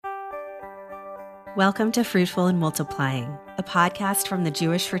Welcome to Fruitful and Multiplying, a podcast from the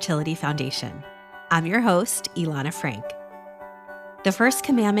Jewish Fertility Foundation. I'm your host, Ilana Frank. The first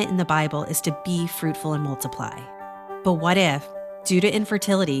commandment in the Bible is to be fruitful and multiply. But what if, due to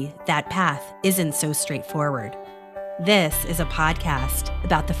infertility, that path isn't so straightforward? This is a podcast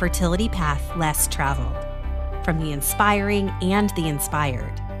about the fertility path less traveled, from the inspiring and the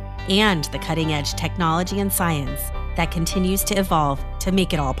inspired, and the cutting-edge technology and science that continues to evolve to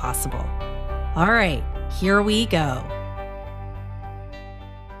make it all possible. All right, here we go.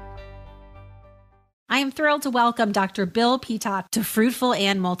 I am thrilled to welcome Dr. Bill Petok to Fruitful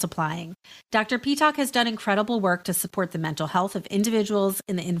and Multiplying. Dr. Petok has done incredible work to support the mental health of individuals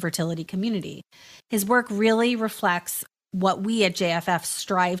in the infertility community. His work really reflects what we at JFF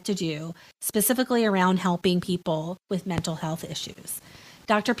strive to do, specifically around helping people with mental health issues.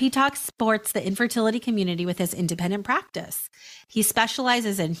 Dr. Petok supports the infertility community with his independent practice. He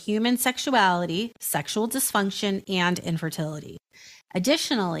specializes in human sexuality, sexual dysfunction, and infertility.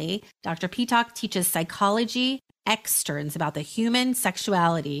 Additionally, Dr. Petok teaches psychology externs about the human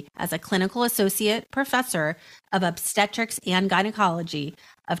sexuality as a clinical associate professor of obstetrics and gynecology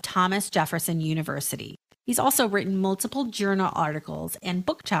of Thomas Jefferson University. He's also written multiple journal articles and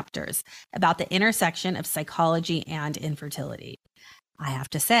book chapters about the intersection of psychology and infertility. I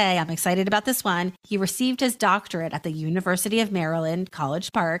have to say, I'm excited about this one. He received his doctorate at the University of Maryland,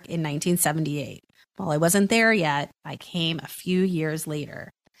 College Park in 1978. While I wasn't there yet, I came a few years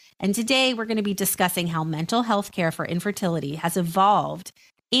later. And today we're going to be discussing how mental health care for infertility has evolved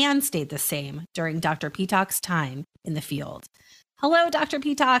and stayed the same during Dr. Petok's time in the field. Hello, Dr.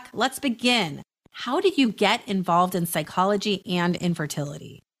 Petok. Let's begin. How did you get involved in psychology and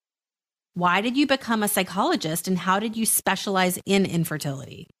infertility? Why did you become a psychologist, and how did you specialize in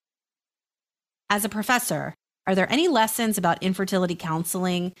infertility? As a professor, are there any lessons about infertility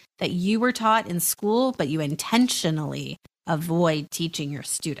counseling that you were taught in school, but you intentionally avoid teaching your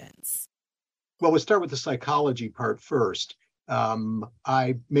students? Well, we'll start with the psychology part first.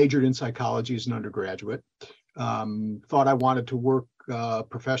 I majored in psychology as an undergraduate, thought I wanted to work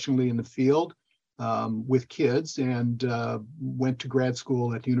professionally in the field with kids, and went to grad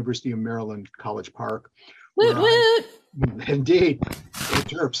school at the University of Maryland, College Park. Woot woot! Indeed,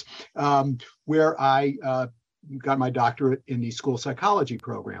 terps, where I got my doctorate in the school psychology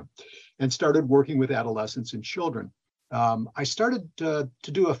program and started working with adolescents and children. I started to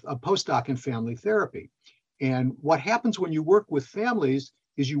do a postdoc in family therapy. And what happens when you work with families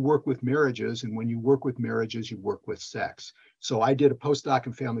is you work with marriages, and when you work with marriages, you work with sex. So I did a postdoc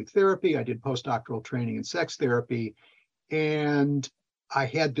in family therapy, I did postdoctoral training in sex therapy, and I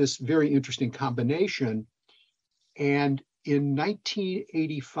had this very interesting combination. And in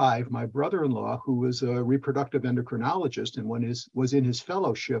 1985, my brother-in-law, who was a reproductive endocrinologist and was in his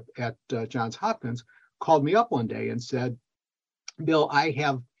fellowship at Johns Hopkins, called me up one day and said, "Bill, I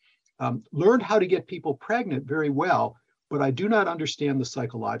have learned how to get people pregnant very well, but I do not understand the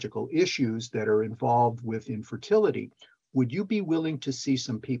psychological issues that are involved with infertility. Would you be willing to see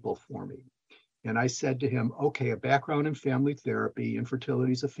some people for me?" And I said to him, "Okay, a background in family therapy,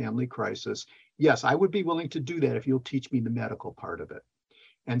 infertility is a family crisis. Yes, I would be willing to do that if you'll teach me the medical part of it."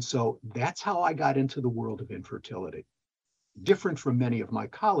 And so that's how I got into the world of infertility, different from many of my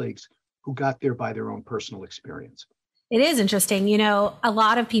colleagues who got there by their own personal experience. It is interesting. You know, a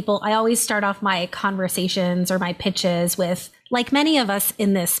lot of people, I always start off my conversations or my pitches with, like many of us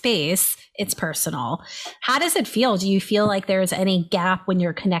in this space, it's personal. How does it feel? Do you feel like there's any gap when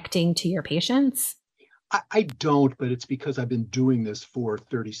you're connecting to your patients? I don't, but it's because I've been doing this for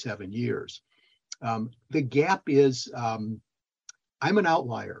 37 years. The gap is I'm an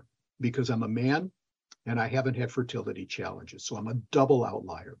outlier because I'm a man and I haven't had fertility challenges. So I'm a double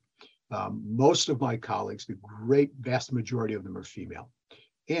outlier. Most of my colleagues, the great vast majority of them, are female,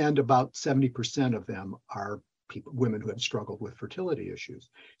 and about 70% of them are women who have struggled with fertility issues.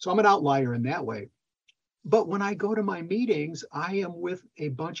 So I'm an outlier in that way. But when I go to my meetings, I am with a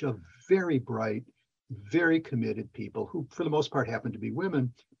bunch of very bright, very committed people who, for the most part, happen to be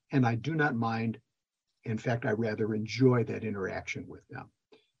women, and I do not mind. In fact, I rather enjoy that interaction with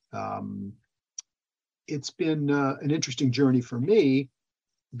them. It's been an interesting journey for me,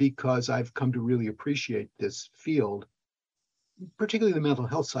 because I've come to really appreciate this field, particularly the mental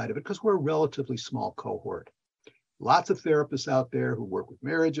health side of it, because we're a relatively small cohort. Lots of therapists out there who work with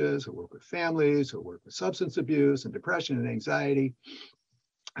marriages, who work with families, who work with substance abuse and depression and anxiety.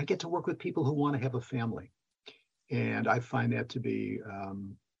 I get to work with people who want to have a family. And I find that to be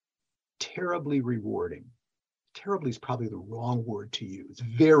terribly rewarding. Terribly is probably the wrong word to use.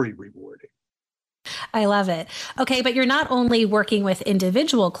 Very rewarding. I love it. Okay, but you're not only working with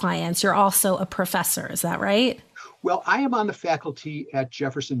individual clients, you're also a professor. Is that right? Well, I am on the faculty at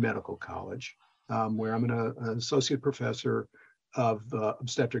Jefferson Medical College, where I'm an associate professor of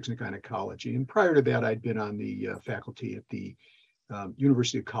obstetrics and gynecology. And prior to that, I'd been on the faculty at the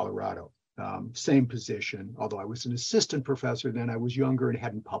University of Colorado. Same position, although I was an assistant professor then. I was younger and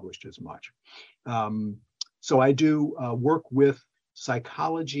hadn't published as much. So I do work with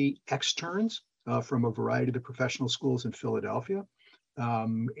psychology externs from a variety of the professional schools in Philadelphia,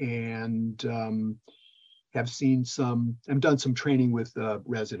 and have seen some, I've done some training with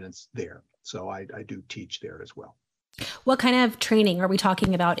residents there. So I do teach there as well. What kind of training? Are we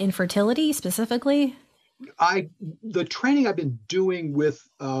talking about infertility specifically? The training I've been doing with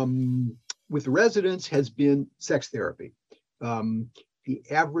residents has been sex therapy. The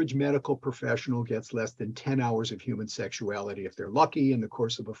average medical professional gets less than 10 hours of human sexuality if they're lucky in the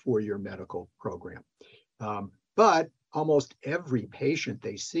course of a 4-year medical program. But almost every patient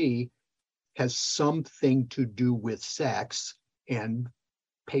they see has something to do with sex, and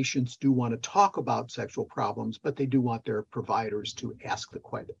patients do want to talk about sexual problems, but they do want their providers to ask the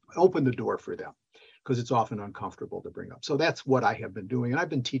question, open the door for them, because it's often uncomfortable to bring up. So that's what I have been doing. And I've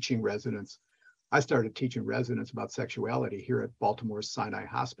been teaching residents. I started teaching residents about sexuality here at Baltimore's Sinai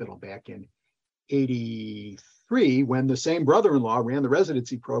Hospital back in '83, when the same brother-in-law ran the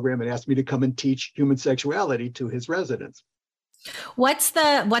residency program and asked me to come and teach human sexuality to his residents. What's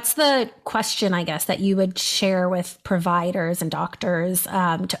the question, I guess, that you would share with providers and doctors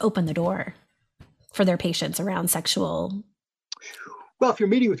to open the door for their patients around sexual? Well, if you're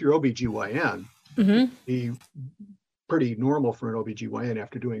meeting with your OBGYN, Mm-hmm. it'd be pretty normal for an OBGYN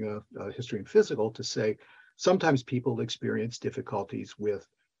after doing a history and physical to say, sometimes people experience difficulties with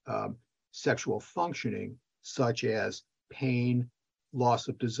sexual functioning, such as pain, loss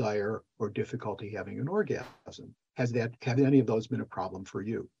of desire, or difficulty having an orgasm. Have any of those been a problem for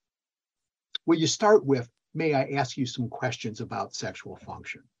you? Well, you start with, may I ask you some questions about sexual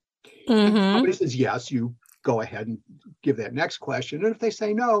function? Mm-hmm. If somebody says yes, you go ahead and give that next question. And if they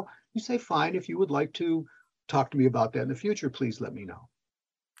say no, you say, fine, if you would like to talk to me about that in the future, please let me know.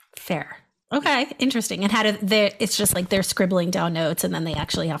 Fair. Okay, interesting. And it's just like they're scribbling down notes and then they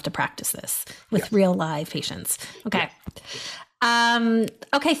actually have to practice this with real live patients. Okay.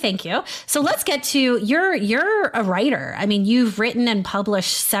 Okay, thank you. So let's get to you're a writer. I mean, you've written and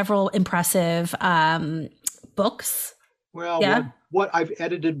published several impressive books. Well, yeah. what I've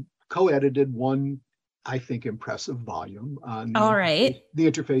co-edited one, I think, impressive volume on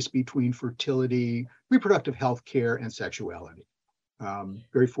the interface between fertility, reproductive health care, and sexuality.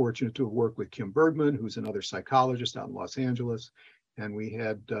 Very fortunate to have worked with Kim Bergman, who's another psychologist out in Los Angeles. And we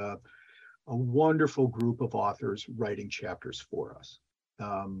had a wonderful group of authors writing chapters for us.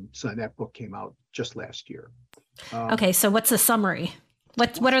 So that book came out just last year. Okay, so what's the summary?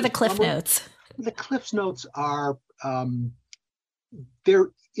 What are the cliff notes? The cliff notes are,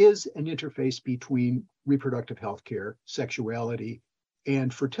 there is an interface between reproductive health care, sexuality,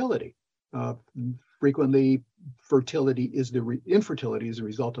 and fertility. Frequently, infertility is a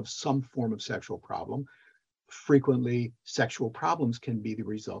result of some form of sexual problem. Frequently, sexual problems can be the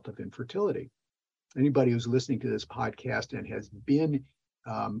result of infertility. Anybody who's listening to this podcast and has been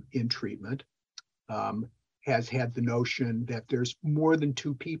in treatment has had the notion that there's more than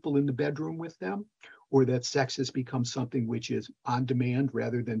two people in the bedroom with them, or that sex has become something which is on demand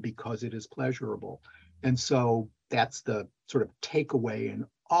rather than because it is pleasurable. And so that's the sort of takeaway, and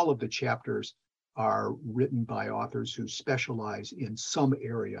all of the chapters are written by authors who specialize in some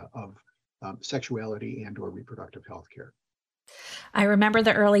area of sexuality and or reproductive health care. I remember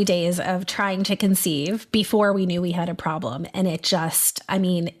the early days of trying to conceive before we knew we had a problem. And it just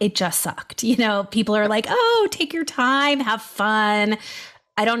sucked. You know, people are like, oh, take your time, have fun.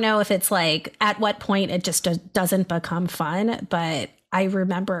 I don't know if it's like at what point it just doesn't become fun, but I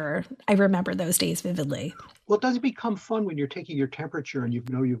remember those days vividly. Well, it doesn't become fun when you're taking your temperature and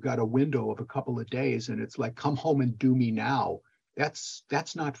you've got a window of a couple of days and it's like, come home and do me now. That's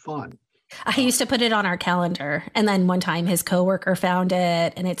not fun. I used to put it on our calendar, and then one time his coworker found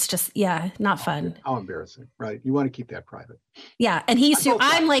it, and it's just, not fun. How embarrassing, right? You want to keep that private. Yeah, and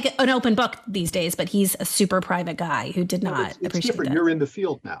I'm like an open book these days, but he's a super private guy who did not appreciate it. You're in the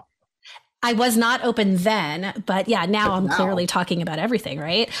field now. I was not open then, but now I'm clearly talking about everything,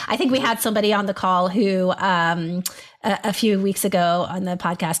 right? I think we had somebody on the call who a few weeks ago on the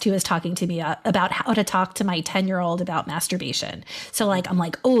podcast who was talking to me about how to talk to my 10-year-old about masturbation. So I'm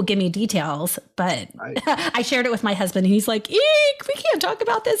like, oh, give me details. But right. I shared it with my husband and he's like, eek, we can't talk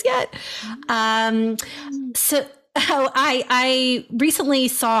about this yet. Oh, I recently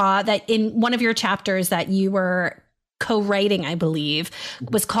saw that in one of your chapters that you were co-writing, I believe,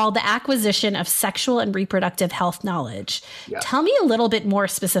 was called The Acquisition of Sexual and Reproductive Health Knowledge. Yes. Tell me a little bit more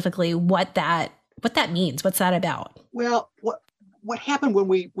specifically what that means. What's that about? Well, what happened when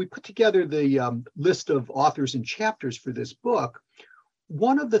we put together the list of authors and chapters for this book,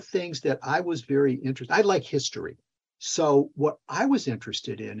 one of the things that I was very interested, I like history. So what I was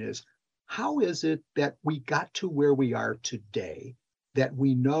interested in is, how is it that we got to where we are today, that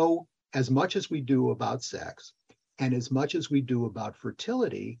we know as much as we do about sex and as much as we do about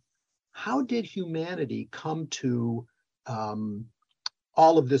fertility? How did humanity come to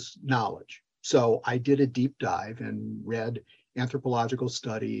all of this knowledge? So I did a deep dive and read anthropological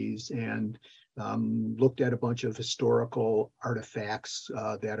studies and looked at a bunch of historical artifacts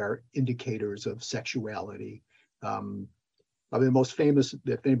that are indicators of sexuality. Probably the most famous,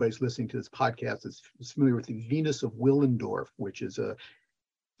 if anybody's listening to this podcast, is familiar with the Venus of Willendorf, which is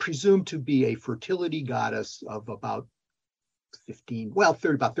presumed to be a fertility goddess of about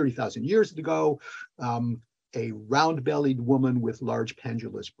 30,000 years ago, a round-bellied woman with large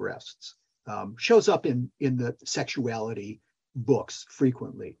pendulous breasts. Shows up in the sexuality books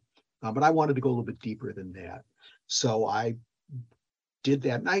frequently. But I wanted to go a little bit deeper than that. So I did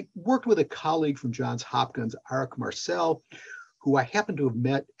that. And I worked with a colleague from Johns Hopkins, Arik Marcel, who I happened to have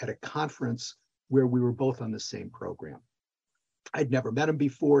met at a conference where we were both on the same program. I'd never met him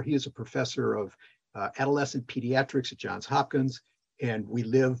before. He is a professor of adolescent pediatrics at Johns Hopkins, and we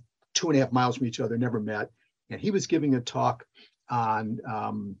live 2.5 miles from each other, never met. And he was giving a talk on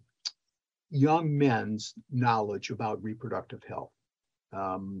young men's knowledge about reproductive health.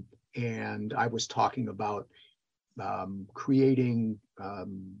 And I was talking about creating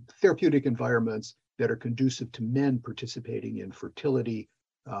therapeutic environments that are conducive to men participating in infertility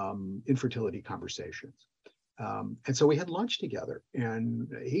conversations. And so we had lunch together,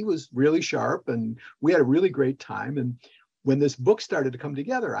 and he was really sharp, and we had a really great time. And when this book started to come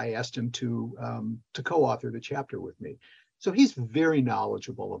together, I asked him to co-author the chapter with me. So he's very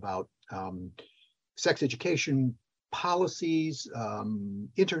knowledgeable about sex education policies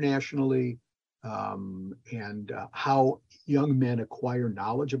internationally, and how young men acquire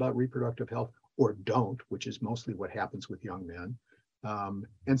knowledge about reproductive health or don't, which is mostly what happens with young men.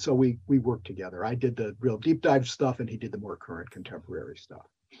 And so we worked together. I did the real deep dive stuff, and he did the more current contemporary stuff.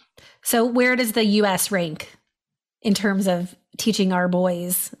 So where does the U.S. rank in terms of teaching our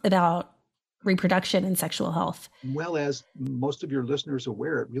boys about reproduction and sexual health? Well, as most of your listeners are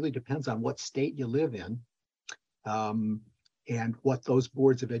aware, it really depends on what state you live in, and what those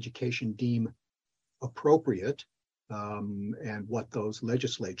boards of education deem appropriate, and what those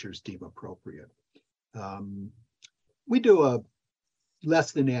legislatures deem appropriate. We do a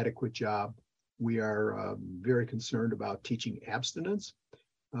less than adequate job. We are very concerned about teaching abstinence,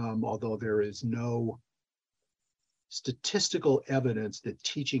 although there is no statistical evidence that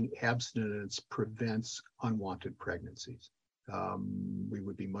teaching abstinence prevents unwanted pregnancies. We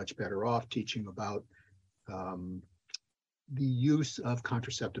would be much better off teaching about the use of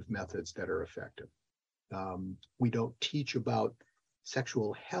contraceptive methods that are effective. We don't teach about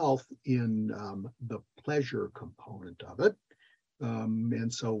sexual health in the pleasure component of it.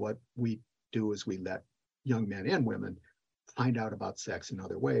 And so what we do is we let young men and women find out about sex in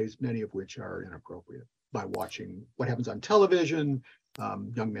other ways, many of which are inappropriate, by watching what happens on television.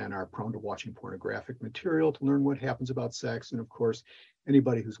 Young men are prone to watching pornographic material to learn what happens about sex. And of course,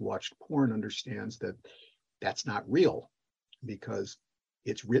 anybody who's watched porn understands that that's not real, because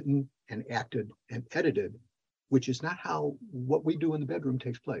it's written and acted and edited, which is not how what we do in the bedroom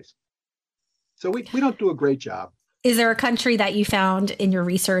takes place. So we don't do a great job. Is there a country that you found in your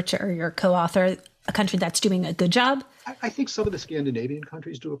research or your co-author, a country that's doing a good job? I think some of the Scandinavian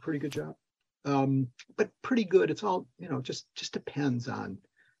countries do a pretty good job, but pretty good. It's all, just depends on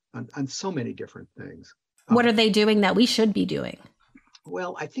so many different things. What are they doing that we should be doing?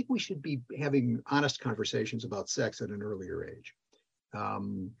 Well, I think we should be having honest conversations about sex at an earlier age.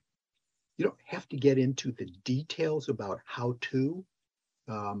 You don't have to get into the details about how to.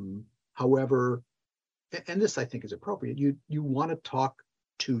 However, and this I think is appropriate, you want to talk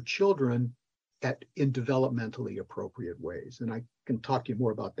to children in developmentally appropriate ways. And I can talk to you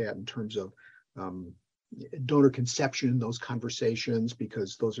more about that in terms of donor conception, those conversations,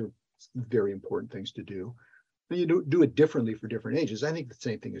 because those are very important things to do. And you do it differently for different ages. I think the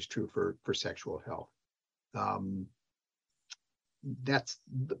same thing is true for sexual health.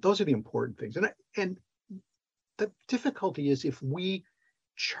 Those are the important things. And the difficulty is, if we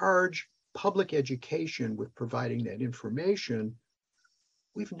charge public education with providing that information,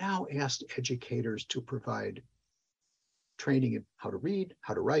 we've now asked educators to provide training in how to read,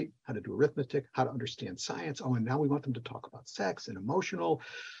 how to write, how to do arithmetic, how to understand science. Oh, and now we want them to talk about sex and emotional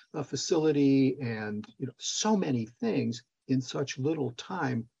facility and so many things in such little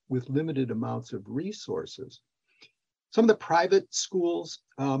time with limited amounts of resources. Some of the private schools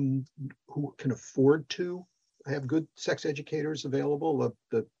who can afford to have good sex educators available.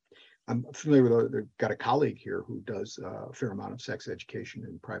 I'm familiar with, I've got a colleague here who does a fair amount of sex education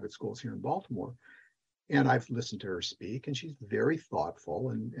in private schools here in Baltimore. And I've listened to her speak, and she's very thoughtful,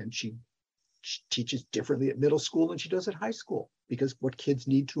 and she teaches differently at middle school than she does at high school, because what kids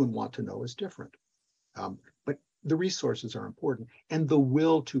need to and want to know is different. But the resources are important, and the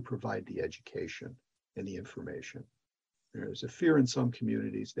will to provide the education and the information. There's a fear in some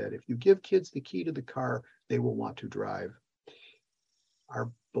communities that if you give kids the key to the car, they will want to drive.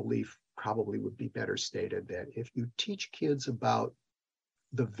 Our belief probably would be better stated that if you teach kids about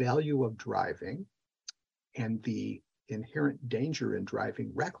the value of driving and the inherent danger in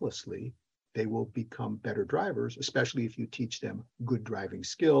driving recklessly, they will become better drivers, especially if you teach them good driving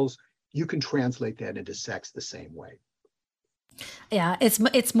skills. You can translate that into sex the same way. Yeah,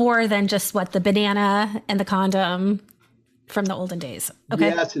 it's more than just what the banana and the condom from the olden days. Okay.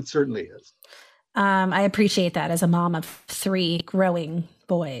 Yes, it certainly is. I appreciate that as a mom of 3 growing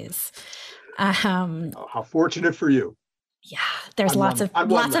boys. How fortunate for you. Yeah, there's lots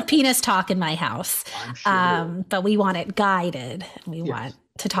of penis talk in my house. I'm sure. But we want it guided. We want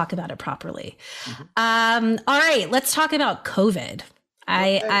to talk about it properly. Mm-hmm. All right, let's talk about COVID.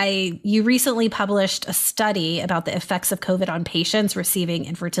 Okay. You recently published a study about the effects of COVID on patients receiving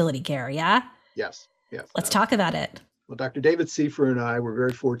infertility care. Yeah. Yes. Let's talk about it. Well, Dr. David Seifer and I were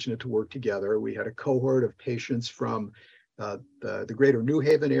very fortunate to work together. We had a cohort of patients from the greater New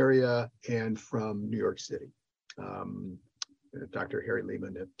Haven area and from New York City. Dr. Harry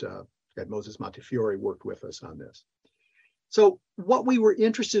Lehman at Moses Montefiore worked with us on this. So what we were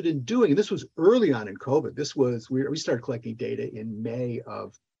interested in doing, and this was early on in COVID, we started collecting data in May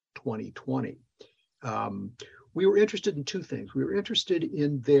of 2020. We were interested in 2 things. We were interested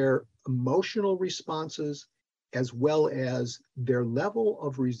in their emotional responses as well as their level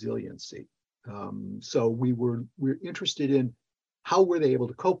of resiliency. So we're interested in how were they able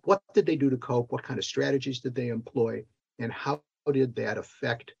to cope? What did they do to cope? What kind of strategies did they employ? And how did that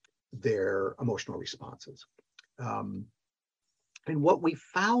affect their emotional responses? And what we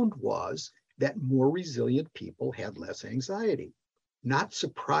found was that more resilient people had less anxiety. Not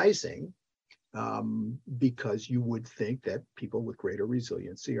surprising, because you would think that people with greater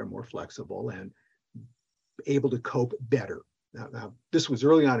resiliency are more flexible and able to cope better. Now, this was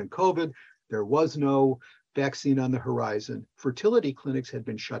early on in COVID. There was no vaccine on the horizon. Fertility clinics had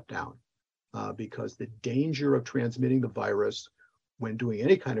been shut down because the danger of transmitting the virus when doing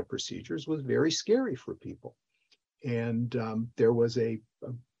any kind of procedures was very scary for people. And there was a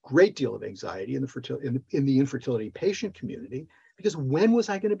great deal of anxiety in the infertility patient community, because when was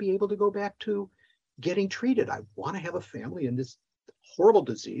I going to be able to go back to getting treated? I want to have a family in this horrible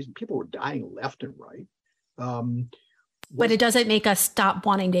disease. People were dying left and right. But it doesn't make us stop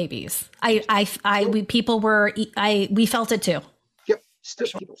wanting babies. We felt it too. Yep.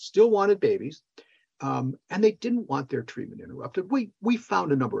 People still wanted babies. And they didn't want their treatment interrupted. We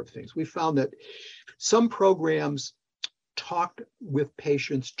found a number of things. We found that some programs talked with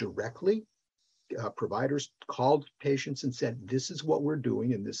patients directly. Providers called patients and said, this is what we're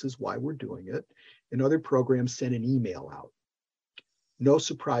doing and this is why we're doing it. And other programs sent an email out. No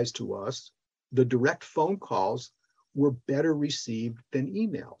surprise to us, the direct phone calls were better received than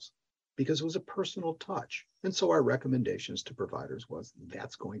emails because it was a personal touch. And so our recommendations to providers was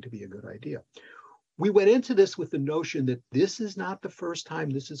that's going to be a good idea. We went into this with the notion that this is not the first time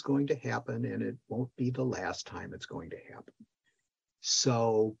this is going to happen, and it won't be the last time it's going to happen.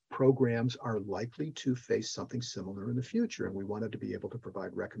 So programs are likely to face something similar in the future, and we wanted to be able to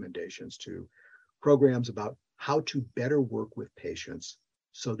provide recommendations to programs about how to better work with patients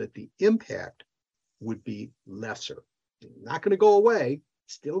so that the impact would be lesser. Not going to go away,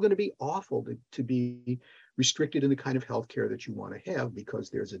 still going to be awful to be restricted in the kind of healthcare that you want to have because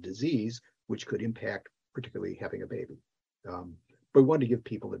there's a disease which could impact particularly having a baby. But we wanted to give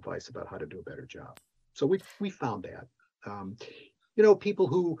people advice about how to do a better job. So we found that. People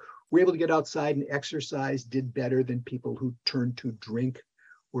who were able to get outside and exercise did better than people who turned to drink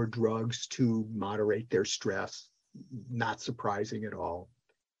or drugs to moderate their stress. Not surprising at all.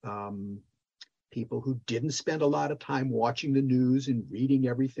 People who didn't spend a lot of time watching the news and reading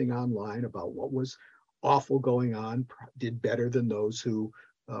everything online about what was awful going on did better than those who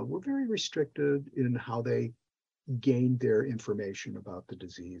were very restricted in how they gained their information about the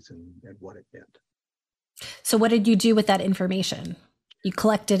disease and what it meant. So what did you do with that information? You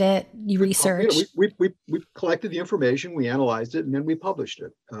collected it, you researched. We collected the information, we analyzed it, and then we published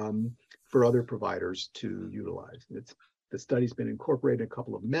it for other providers to utilize. The study's been incorporated in a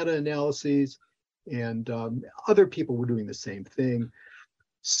couple of meta-analyses, and other people were doing the same thing.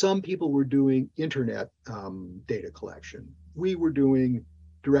 Some people were doing internet data collection. We were doing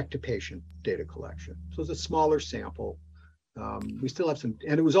direct-to-patient data collection. So it's a smaller sample. We still have some,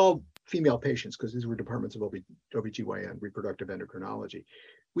 and it was all female patients because these were departments of OBGYN, reproductive endocrinology.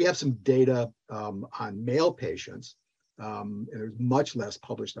 We have some data on male patients, and there's much less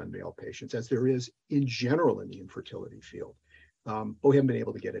published on male patients as there is in general in the infertility field. But we haven't been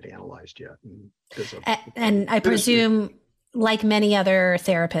able to get it analyzed yet. And I presume, like many other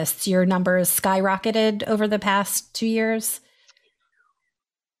therapists, your numbers skyrocketed over the past 2 years?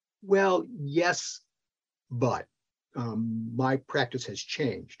 Well, yes, but my practice has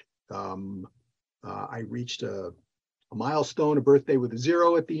changed. I reached a milestone, a birthday with a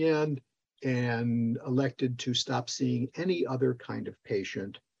 0 at the end, and elected to stop seeing any other kind of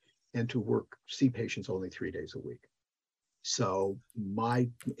patient and to see patients only 3 days a week. So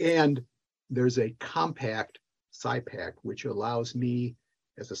and there's a compact SciPac, which allows me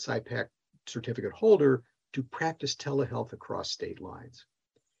as a SciPac certificate holder to practice telehealth across state lines.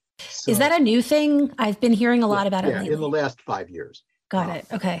 So, is that a new thing? I've been hearing a lot about it lately. Yeah, in the last 5 years. Got it.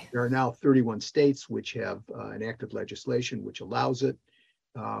 Okay. There are now 31 states which have enacted legislation which allows it.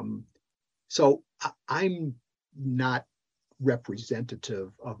 So I'm not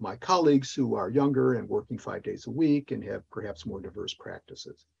representative of my colleagues who are younger and working 5 days a week and have perhaps more diverse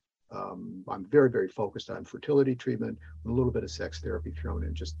practices. I'm very, very focused on fertility treatment, with a little bit of sex therapy thrown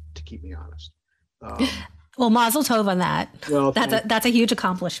in just to keep me honest. Well, mazel tov on that. Well, that's a huge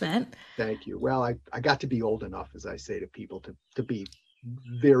accomplishment. Thank you. Well, I got to be old enough, as I say to people, to be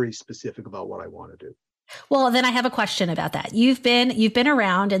very specific about what I want to do. Well, then I have a question about that. You've been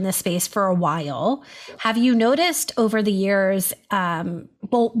around in this space for a while. Yes. Have you noticed over the years,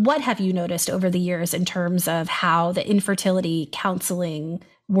 what have you noticed over the years in terms of how the infertility counseling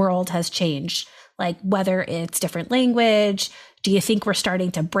world has changed? Like whether it's different language, do you think we're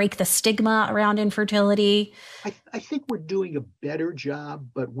starting to break the stigma around infertility? I think we're doing a better job,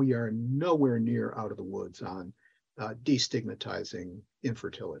 but we are nowhere near out of the woods on destigmatizing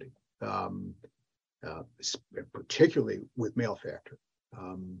infertility, particularly with male factor.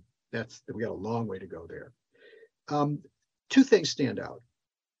 We got a long way to go there. Two things stand out.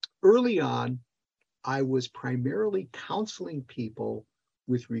 Early on, I was primarily counseling people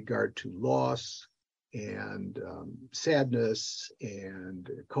with regard to loss and sadness and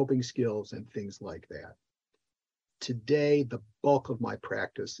coping skills and things like that. Today, the bulk of my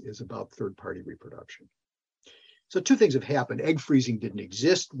practice is about third-party reproduction. So two things have happened. Egg freezing didn't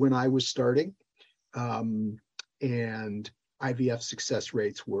exist when I was starting, and IVF success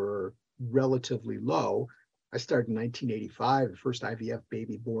rates were relatively low. I started in 1985. The first IVF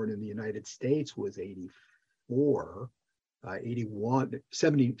baby born in the United States was 84. 81.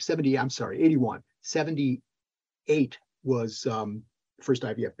 78 was first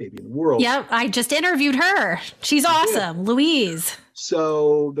IVF baby in the world. Yeah, I just interviewed her. She's awesome, yeah. Louise.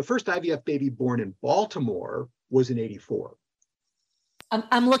 So the first IVF baby born in Baltimore was in 84.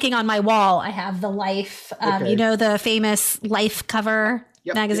 I'm looking on my wall. I have the Life, okay. You know, the famous Life cover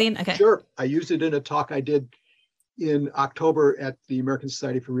magazine? Yep, okay. Sure. I used it in a talk I did in October at the American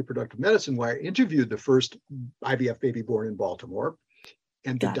Society for Reproductive Medicine, where I interviewed the first IVF baby born in Baltimore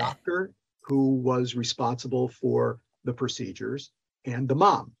and the doctor who was responsible for the procedures and the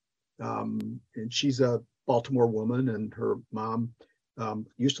mom. And she's a Baltimore woman, and her mom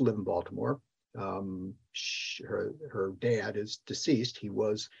used to live in Baltimore. Her dad is deceased. He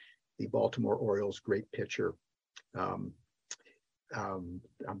was the Baltimore Orioles great pitcher.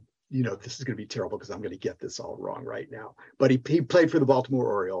 You know, this is going to be terrible because I'm going to get this all wrong right now. But he played for the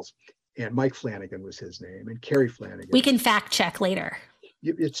Baltimore Orioles, and Mike Flanagan was his name, and Carrie Flanagan. We can fact check later.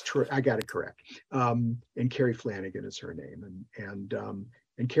 It's true. I got it correct. And Carrie Flanagan is her name, and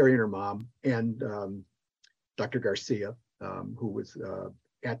Carrie and her mom, and Dr. Garcia, who was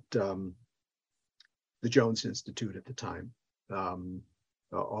at the Jones Institute at the time,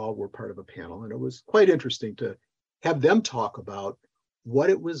 all were part of a panel, and it was quite interesting to have them talk about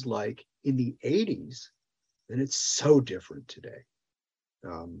what it was like in the 80s, and it's so different today.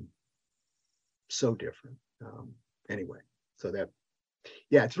 So different. Anyway, so that,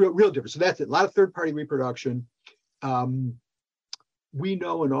 yeah, it's real different. So that's it. A lot of third-party reproduction. We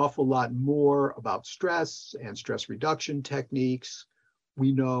know an awful lot more about stress and stress reduction techniques.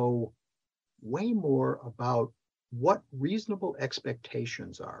 We know way more about what reasonable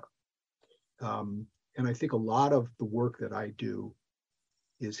expectations are. And I think a lot of the work that I do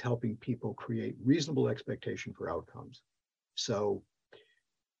is helping people create reasonable expectation for outcomes. So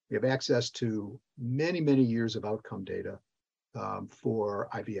we have access to many, many years of outcome data for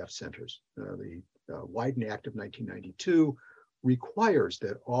IVF centers. The Wyden Act of 1992 requires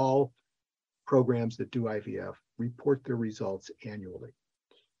that all programs that do IVF report their results annually.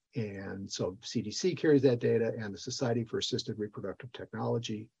 And so CDC carries that data, and the Society for Assisted Reproductive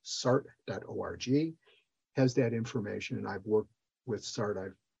Technology, SART.org, has that information. And I've worked with SART.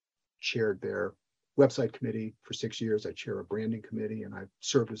 I've chaired their website committee for 6 years. I chair a branding committee, and I've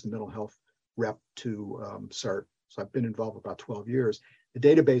served as the mental health rep to SART. So I've been involved about 12 years. The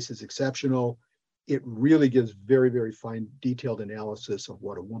database is exceptional. It really gives very, very fine, detailed analysis of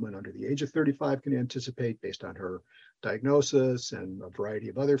what a woman under the age of 35 can anticipate based on her diagnosis and a variety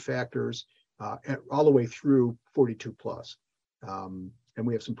of other factors, all the way through 42 plus. And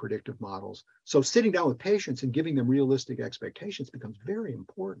we have some predictive models. So sitting down with patients and giving them realistic expectations becomes very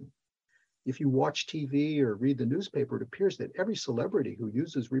important. If you watch TV or read the newspaper, it appears that every celebrity who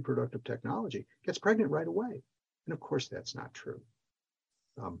uses reproductive technology gets pregnant right away. And of course, that's not true.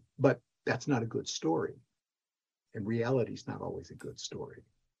 But that's not a good story. And reality is not always a good story.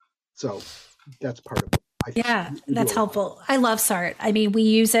 So that's part of it. Yeah, that's helpful. I love SART. I mean, we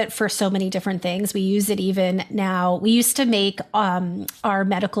use it for so many different things. We use it even now. We used to make our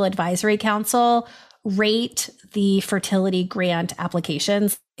medical advisory council rate the fertility grant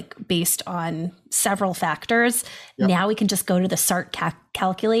applications based on several factors. Yep. Now we can just go to the SART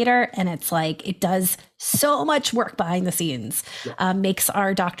calculator, and it's like, it does so much work behind the scenes, yep. Makes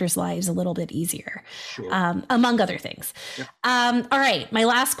our doctors' lives a little bit easier, sure. Among other things. Yep. All right. My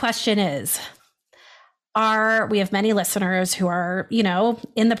last question is, we have many listeners who are,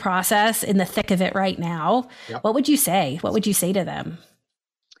 in the process, in the thick of it right now. Yep. What would you say? What would you say to them?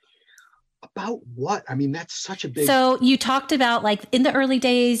 About what? I mean, that's such a big... So you talked about, like, in the early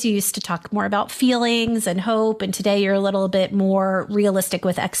days, you used to talk more about feelings and hope, and today you're a little bit more realistic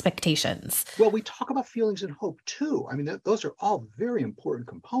with expectations. Well, we talk about feelings and hope too. I mean, those are all very important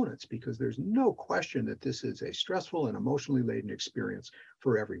components, because there's no question that this is a stressful and emotionally laden experience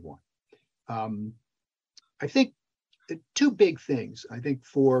for everyone. I think two big things. I think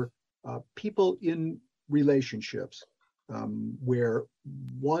for people in relationships where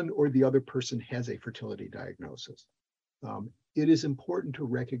one or the other person has a fertility diagnosis, it is important to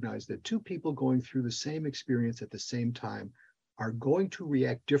recognize that two people going through the same experience at the same time are going to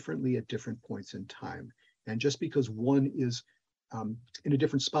react differently at different points in time. And just because one is in a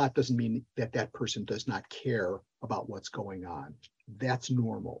different spot doesn't mean that that person does not care about what's going on. That's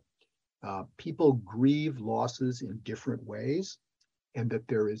normal. People grieve losses in different ways, and that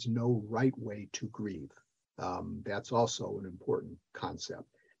there is no right way to grieve. That's also an important concept.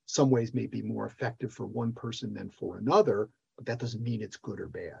 Some ways may be more effective for one person than for another, but that doesn't mean it's good or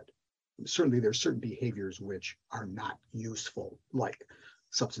bad. Certainly, there are certain behaviors which are not useful, like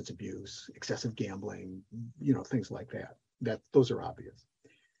substance abuse, excessive gambling, things like that. Those are obvious.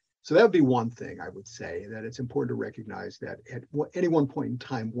 So that would be one thing I would say, that it's important to recognize that at any one point in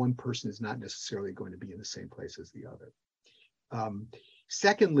time, one person is not necessarily going to be in the same place as the other.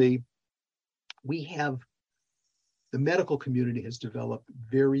 Secondly, the medical community has developed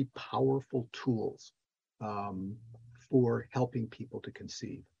very powerful tools for helping people to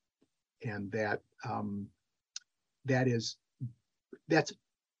conceive. And that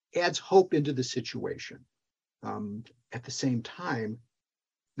adds hope into the situation. At the same time,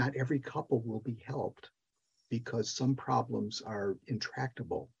 not every couple will be helped, because some problems are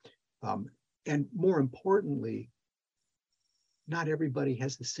intractable. And more importantly, not everybody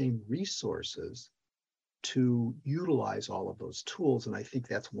has the same resources to utilize all of those tools. And I think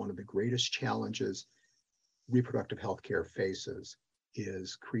that's one of the greatest challenges reproductive health care faces,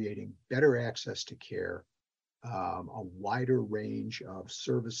 is creating better access to care, a wider range of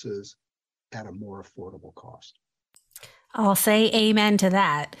services at a more affordable cost. I'll say amen to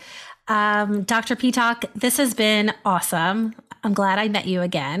that. Dr. Petok, this has been awesome. I'm glad I met you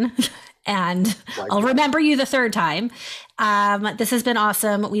again. And likewise. I'll remember you the third time. This has been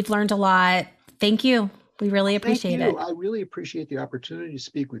awesome. We've learned a lot. Thank you. We really appreciate it. I really appreciate the opportunity to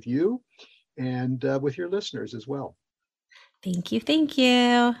speak with you and with your listeners as well. Thank you. Thank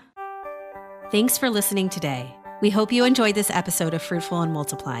you. Thanks for listening today. We hope you enjoyed this episode of Fruitful and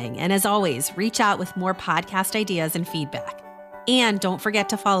Multiplying. And as always, reach out with more podcast ideas and feedback. And don't forget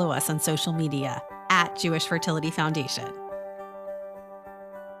to follow us on social media @Jewish Fertility Foundation.